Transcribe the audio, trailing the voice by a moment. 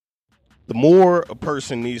The more a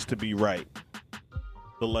person needs to be right,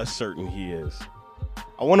 the less certain he is.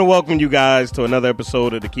 I want to welcome you guys to another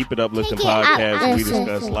episode of the Keep It Uplifting podcast where we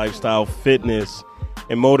discuss lifestyle, fitness,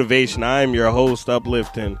 and motivation. I am your host,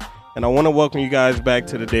 Uplifting, and I want to welcome you guys back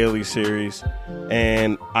to the daily series.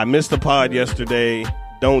 And I missed the pod yesterday.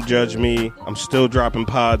 Don't judge me. I'm still dropping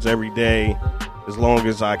pods every day as long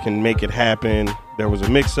as I can make it happen. There was a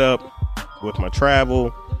mix-up with my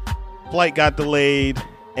travel. Flight got delayed,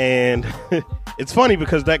 and it's funny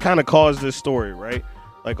because that kind of caused this story, right?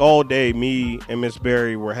 Like all day, me and Miss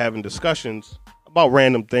Berry were having discussions about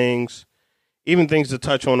random things, even things to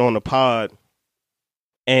touch on the pod.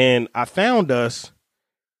 And I found us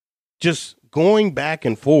just going back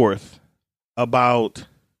and forth about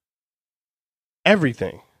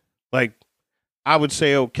everything. Like I would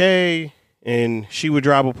say, okay, and she would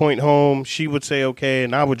drive a point home. She would say, okay,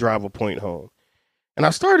 and I would drive a point home. And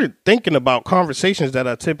I started thinking about conversations that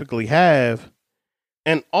I typically have.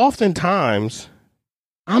 And oftentimes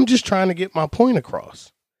I'm just trying to get my point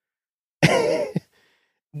across.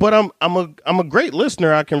 But I'm a great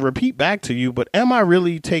listener. I can repeat back to you, but am I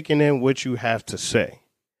really taking in what you have to say?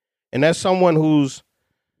 And as someone who's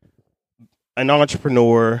an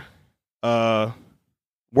entrepreneur,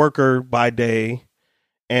 worker by day,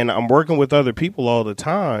 and I'm working with other people all the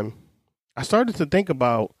time, I started to think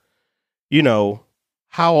about,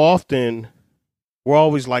 how often we're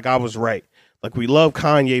always like, I was right. Like we love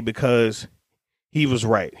Kanye because he was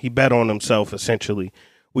right. He bet on himself, essentially.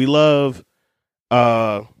 We love,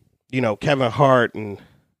 Kevin Hart and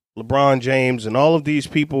LeBron James and all of these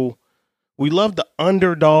people. We love the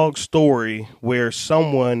underdog story where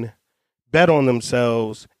someone bet on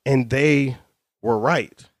themselves and they were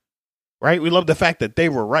right. Right? We love the fact that they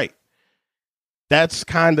were right. That's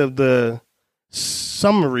kind of the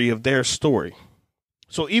summary of their story.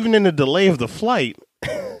 So even in the delay of the flight,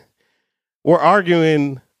 we're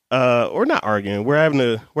arguing, or not arguing. We're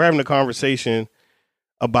having a conversation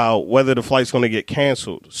about whether the flight's going to get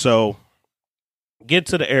canceled. So get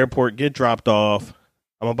to the airport, get dropped off.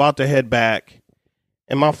 I'm about to head back,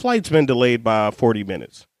 and my flight's been delayed by 40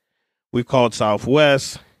 minutes. We've called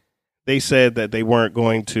Southwest. They said that they weren't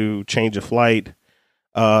going to change a flight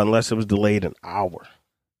unless it was delayed an hour.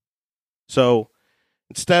 So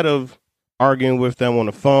instead of arguing with them on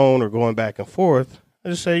the phone or going back and forth, I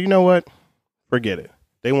just say, you know what? Forget it.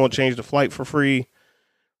 They won't change the flight for free.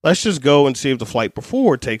 Let's just go and see if the flight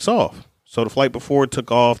before takes off. So the flight before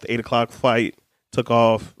took off, the 8 o'clock flight took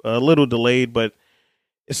off, a little delayed, but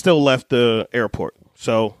it still left the airport.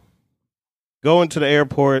 So go into the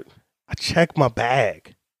airport, I check my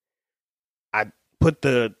bag. I put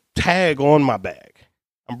the tag on my bag.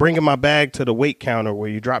 I'm bringing my bag to the weight counter where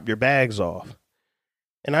you drop your bags off.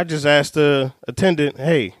 And I just asked the attendant,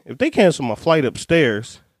 hey, if they cancel my flight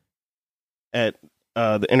upstairs at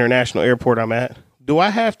the international airport I'm at, do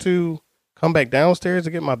I have to come back downstairs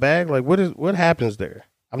to get my bag? Like, what happens there?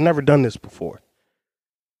 I've never done this before.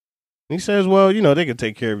 And he says, well, they can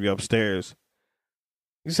take care of you upstairs.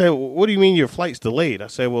 He said, well, what do you mean your flight's delayed? I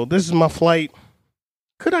said, well, this is my flight.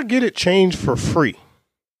 Could I get it changed for free?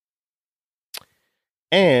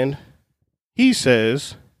 And he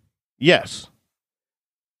says, yes.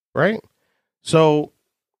 Right? So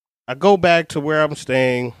I go back to where I'm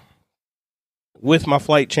staying with my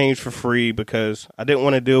flight changed for free because I didn't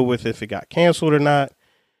want to deal with if it got canceled or not.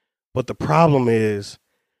 But the problem is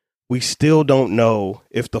we still don't know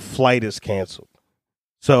if the flight is canceled.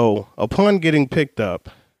 So upon getting picked up,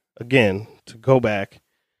 again, to go back,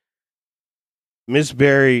 Miss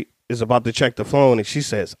Berry is about to check the phone and she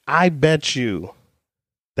says, I bet you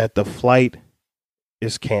that the flight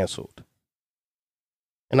is canceled.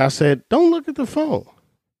 And I said, don't look at the phone.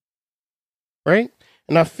 Right?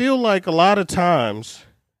 And I feel like a lot of times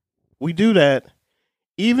we do that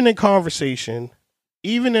even in conversation,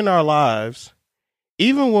 even in our lives,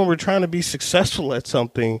 even when we're trying to be successful at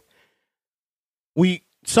something. We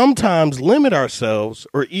sometimes limit ourselves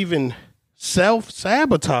or even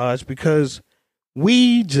self-sabotage because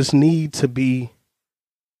we just need to be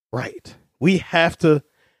right. We have to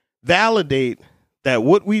validate that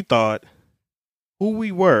what we thought, who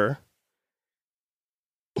we were,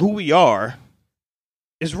 who we are,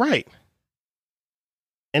 is right.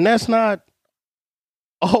 And that's not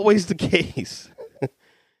always the case.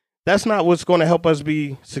 That's not what's going to help us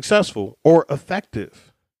be successful or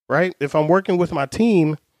effective, right? If I'm working with my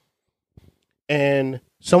team and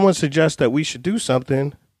someone suggests that we should do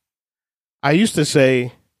something, I used to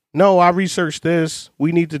say, no, I researched this.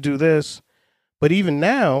 We need to do this. But even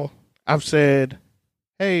now, I've said,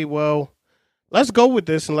 hey, well, let's go with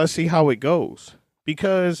this and let's see how it goes.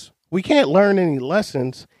 Because we can't learn any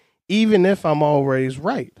lessons even if I'm always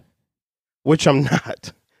right, which I'm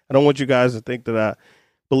not. I don't want you guys to think that I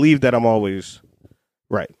believe that I'm always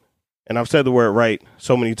right. And I've said the word right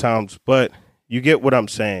so many times, but you get what I'm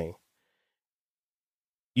saying.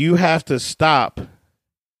 You have to stop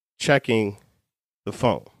checking the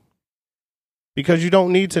phone because you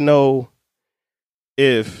don't need to know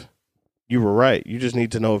if you were right. You just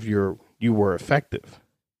need to know if you were effective.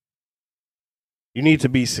 You need to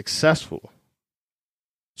be successful.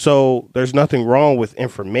 So there's nothing wrong with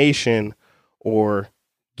information or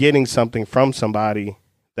getting something from somebody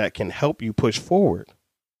that can help you push forward.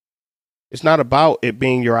 It's not about it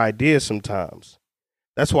being your idea sometimes.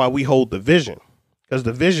 That's why we hold the vision, because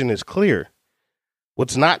the vision is clear.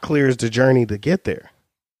 What's not clear is the journey to get there.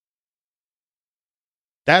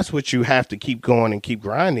 That's what you have to keep going and keep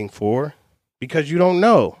grinding for, because you don't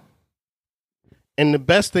know. And the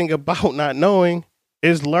best thing about not knowing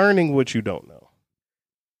is learning what you don't know.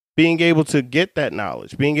 Being able to get that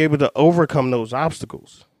knowledge, being able to overcome those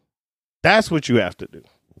obstacles. That's what you have to do.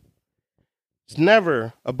 It's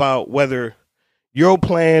never about whether your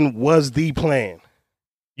plan was the plan.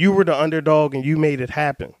 You were the underdog and you made it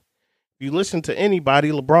happen. If you listen to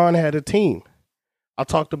anybody, LeBron had a team. I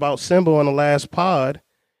talked about Simba on the last pod.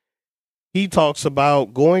 He talks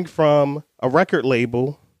about going from a record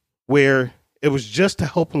label where it was just to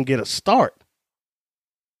help him get a start.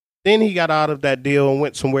 Then he got out of that deal and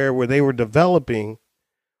went somewhere where they were developing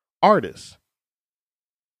artists.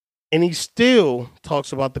 And he still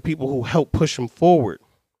talks about the people who helped push him forward.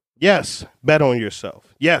 Yes, bet on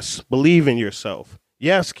yourself. Yes, believe in yourself.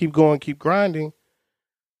 Yes, keep going, keep grinding.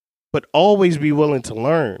 But always be willing to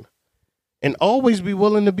learn. And always be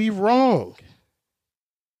willing to be wrong.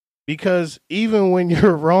 Because even when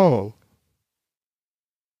you're wrong,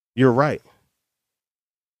 you're right.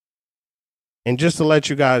 And just to let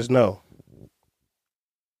you guys know,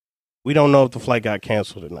 we don't know if the flight got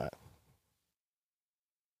canceled or not.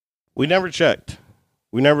 We never checked.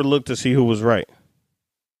 We never looked to see who was right.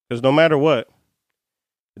 Because no matter what,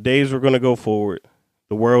 the days were going to go forward.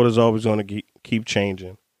 The world is always going to keep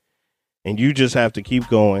changing. And you just have to keep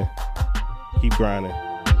going, keep grinding,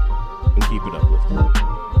 and keep it uplifting.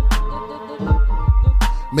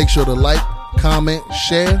 Make sure to like, comment,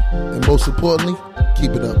 share, and most importantly,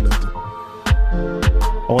 keep it uplifting.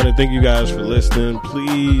 I want to thank you guys for listening.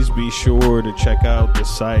 Please be sure to check out the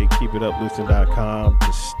site, keepituplifting.com,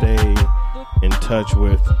 to stay in touch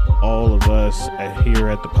with all of us here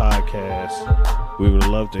at the podcast. We would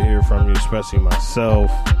love to hear from you, especially myself,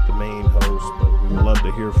 the main host, but we would love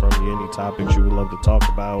to hear from you, any topics you would love to talk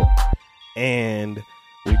about. And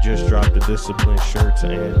we just dropped the Discipline shirts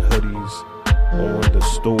and hoodies on the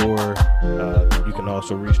store. You can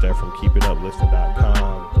also reach that from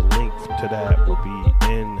keepituplifting.com. The link to that will be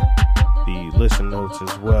in the listen notes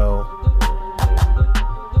as well.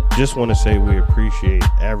 And just want to say we appreciate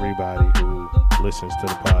everybody who listens to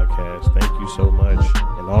the podcast. Thank you so much.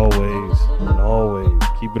 And always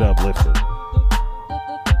keep it uplifting.